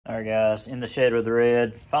Alright guys, in the shed with the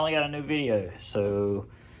red. Finally got a new video. So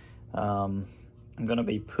I'm gonna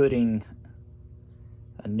be putting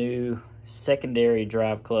a new secondary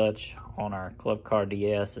drive clutch on our Clubcar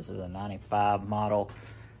DS. This is a 95 model.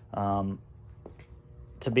 To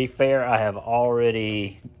be fair, I have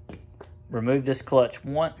already removed this clutch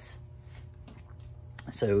once,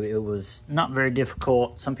 so it was not very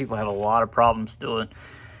difficult. Some people have a lot of problems doing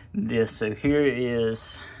this. So here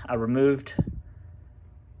is, I removed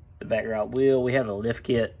the back right wheel. We have a lift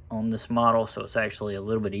kit on this model, so it's actually a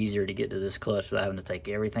little bit easier to get to this clutch without having to take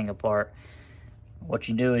everything apart. What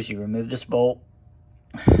you do is you remove this bolt,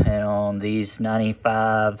 and on these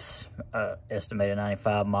 95s, estimated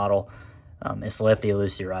 95 model, it's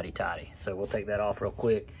lefty-loosey, righty-tighty. So we'll take that off real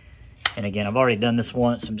quick. And again, I've already done this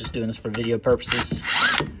once. I'm just doing this for video purposes.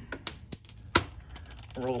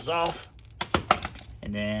 Rolls off,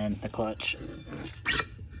 and then the clutch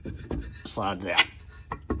slides out.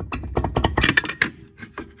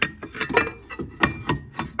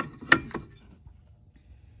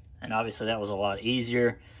 And obviously that was a lot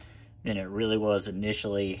easier than it really was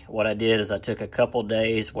initially. What I did is I took a couple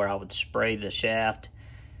days where I would spray the shaft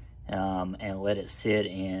and let it sit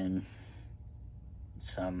in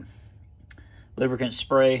some lubricant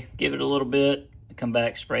spray, give it a little bit, come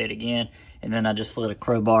back, spray it again, and then I just slid a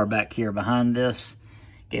crowbar back here behind this,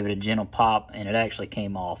 gave it a gentle pop, and it actually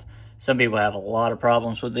came off. Some people have a lot of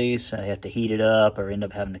problems with these. They have to heat it up or end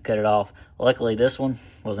up having to cut it off. Luckily, this one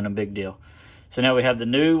wasn't a big deal. So now we have the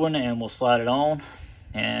new one, and we'll slide it on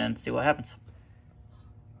and see what happens.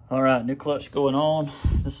 All right, new clutch going on.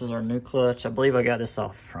 This is our new clutch. I believe I got this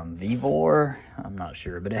off from Vivor. I'm not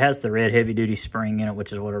sure, but it has the red heavy-duty spring in it,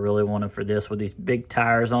 which is what I really wanted for this. With these big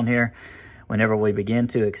tires on here, whenever we begin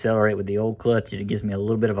to accelerate with the old clutch, it gives me a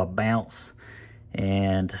little bit of a bounce,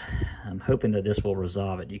 and I'm hoping that this will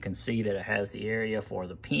resolve it. You can see that it has the area for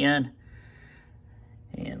the pin,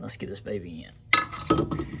 and let's get this baby in.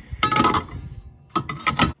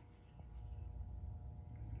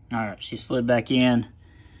 All right, she slid back in,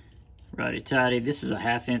 righty-tighty. This is a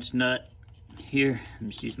 1/2-inch nut here. I'm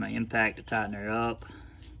just use my impact to tighten her up.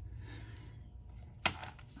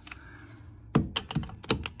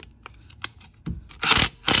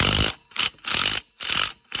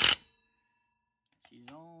 She's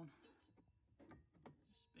on,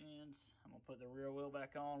 spins. I'm gonna put the rear wheel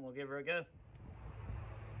back on. We'll give her a go.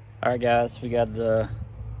 All right, guys, we got the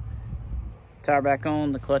tire back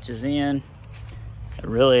on, the clutch is in. It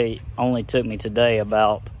really only took me today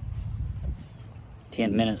about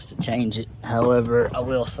 10 minutes to change it. However, I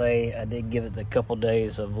will say I did give it a couple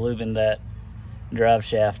days of lubing that drive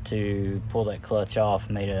shaft to pull that clutch off.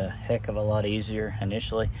 Made it a heck of a lot easier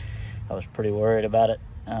initially. I was pretty worried about it,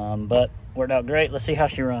 but worked out great. Let's see how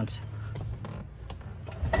she runs.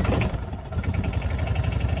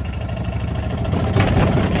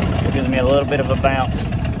 Still gives me a little bit of a bounce.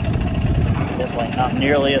 Definitely not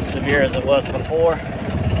nearly as severe as it was before.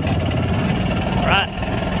 All right,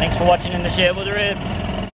 thanks for watching In the Shed with the Red.